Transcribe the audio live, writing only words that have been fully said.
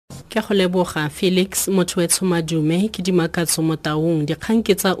Ke go leboga Felix Motsweding ke dimakatso mo taung dikgang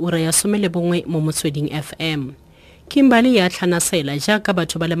ke tsa ura ya 11 mo Motsweding FM. Kimberly ya tlhanasela jaaka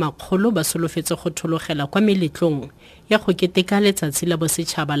batho ba le makgolo ba solofetswe go thologela kwa meletlong ya go keteka letsatsi la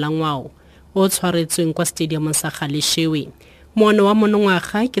bosetshaba la Ngwao o tshwaretsweng kwa setadiamong sa Galeshewe. Mono wa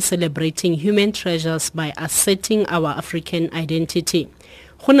monongwaga ke celebrating human treasures by asserting our African identity.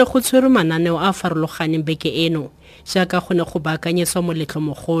 Go ne go tshwerwe mananeo a farologaneng beke eno jaaka go ne go baakanyetswa moletlo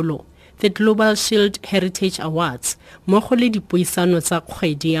mogolo the Global Shield Heritage Awards mo go le dipuisano tsa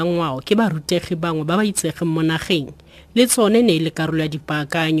kgwedi ya Ngwao ke barutegi bangwe ba ba itsegeng mo nageng le tsone ne ile karolo ya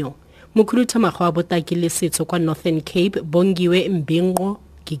dipaakanyo. Mokhuduthamaga wa botaki le setso kwa Northern Cape Bongiwe Mbingo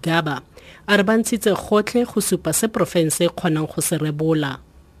Gigaba a re bantshitse gotlhe go supa se profense kgonang go se rebola.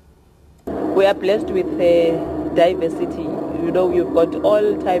 We are blessed with diversity. You know, you've got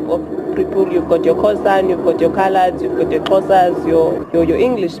all type of people. You've got your Khoisan, you've got your Coloureds, you've got your Xhosas, your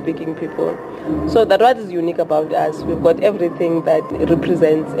English-speaking people. So that what is unique about us, we've got everything that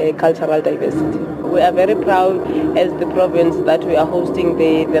represents cultural diversity. We are very proud as the province that we are hosting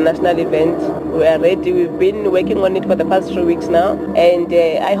the national event. We are ready. We've been working on it for the past 3 weeks now, and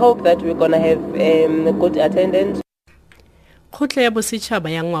I hope that we're going to have good attendance. Khotla ya bosetshaba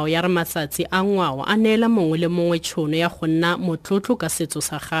ya Ngwao ya re matsatsi a Ngwao a neela mongwe le mongwe tšhono ya go nna motlotlo ka setso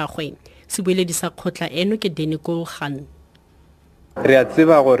sa gagwe. Sebueledi sa khotla eno ke Khan. Re a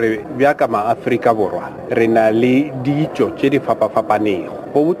tseba gore bjaka maAfrika Borwa re na le ditso tše di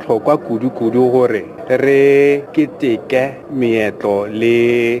fapafapanego. Go botlhokwa kudu gore re keteke meetlo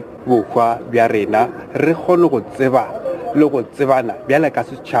le bokgwa bja rena re kgone go tseba le go tsebana bjale ka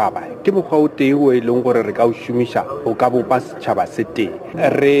setšhaba ke mokgwa o teng o e leng gore re ka o šomiša go ka bopa setšhaba se teng.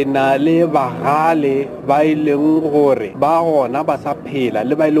 Re na le bagale ba e leng gore ba gona ba sa phela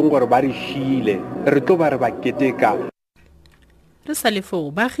le ba e leng gore ba re šiile re tlo ba re ba keteka. Re sa le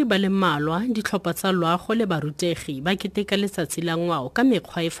foo baagi ba le mmalwa ditlhopha tsa loago le barutegi ba keteka letsatsi la Ngwao ka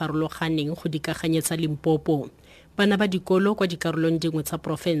mekgwa e farologaneng go dikaganyetsa Limpopo. Bana ba dikolo kwa dikarolong dingwe tsa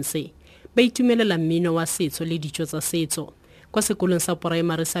profense ba itumelela mmino wa setso le dijo tsa setso. Kwa sekolong sa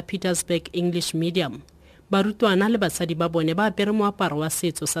poraemare sa Pietersburg English Medium, barutwana le basadi ba bone ba apere moaparo wa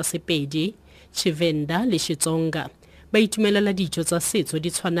setso sa Sepedi, Tshivenda le Xitsonga. Ba itumelela dijo tsa setso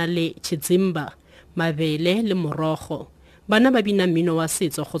di tshwana le tshizimba, mabele le morogo. Bana ba bina mmino wa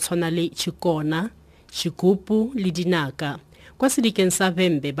setso go tshwana le tshikona, tshikupu le dinaka. Kwa sedikeng sa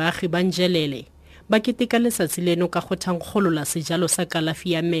Vembe baagi ba njelele ba keteka letsatsi leno ka go thankgolola sejalo sa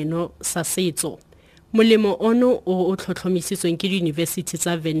kalafi ya meno sa setso. Molemo ono o tlhotlhomisitsweng ke diyunibesithi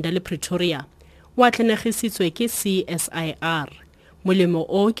tsa Venda le Pretoria wa tlhanegisitswe ke CSIR. Molemo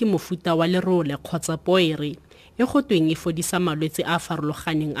o ke mofuta wa lerole kgotsa poere e go tweng e fodisa malwetse a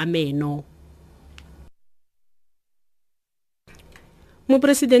farologaneng a meno.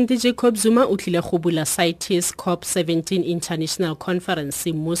 Mopresidente Jacob Zuma o tlile go bula CITES COP17 International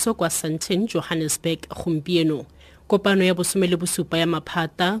Conference mmuso kwa Sandton, Johannesburg gompieno. Kopano ya bosomele bosupa ya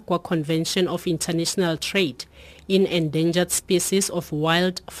maphata kwa Convention of International Trade in Endangered Species of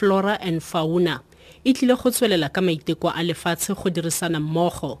Wild Flora and Fauna e tlile go tswelela ka maiteko a lefatshe go dirisana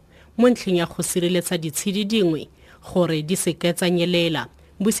mmogo mo ntlheng ya go sireletsa ditshedi dingwe gore di se ka tsa nyelela.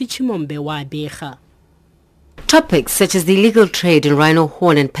 Bositshimombe wa bega. Topics such as the illegal trade in rhino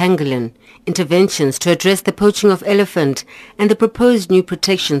horn and pangolin, interventions to address the poaching of elephant, and the proposed new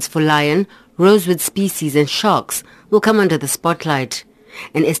protections for lion, rosewood species and sharks will come under the spotlight.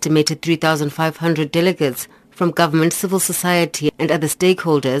 An estimated 3,500 delegates from government, civil society and other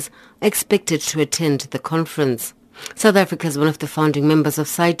stakeholders are expected to attend the conference. South Africa is one of the founding members of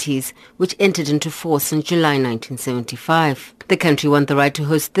CITES, which entered into force in July 1975. The country won the right to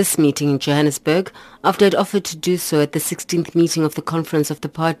host this meeting in Johannesburg after it offered to do so at the 16th meeting of the Conference of the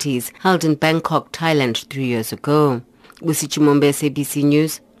Parties held in Bangkok, Thailand 3 years ago. Busichimombe, SABC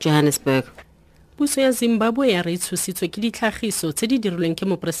News, Johannesburg. Puso ya Zimbabwe ya re tshositswe ke ditlhagiso tse di dirilweng ke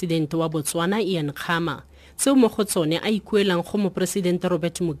mopresidente wa Botswana Ian Khama tseo mo go tsone a ikuelang go mopresidente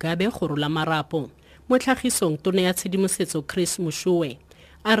Robert Mugabe go rola marapo. Mo tlhagisong tona ya tshedimosetso Chris Mushuwe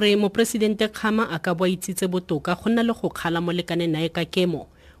a re mopresidente Khama a ka bo itsitse botoka go nna le go kgala mo lekane nae ka kemo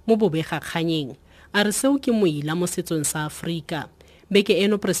mo bobega kganyeng. A re seo ke moila mo setsong sa Afrika. Beke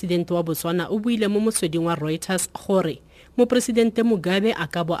eno presidente wa Botswana o buile mo motsweding wa Reuters gore mopresidente Mugabe a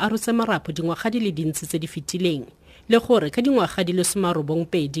ka bo a rotse marapo dingwaga di le dintsi tse di fetileng le gore ka dingwaga di le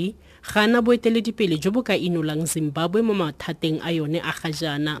 92 gana boeteledipele jo bo ka inolang Zimbabwe mo mathateng a yone a ga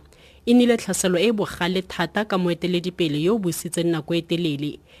jana. E nile tlhaselo e bogale thata ka moeteledipele yo busitseng nako e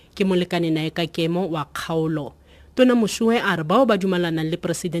telele ke molekane nae ka kemo wa kgaolo. Tona Moshue a re bao ba dumalanang le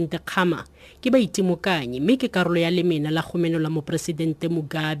Presidente Khama ke ba itimokanye mme ke karolo ya lemena la go menola mo Presidente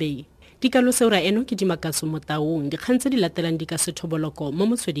Mugabe. Dikalo seura eno ke di Makatso mo taung, dikgang tse di latelang di ka se thoboloko mo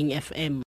Motsweding FM.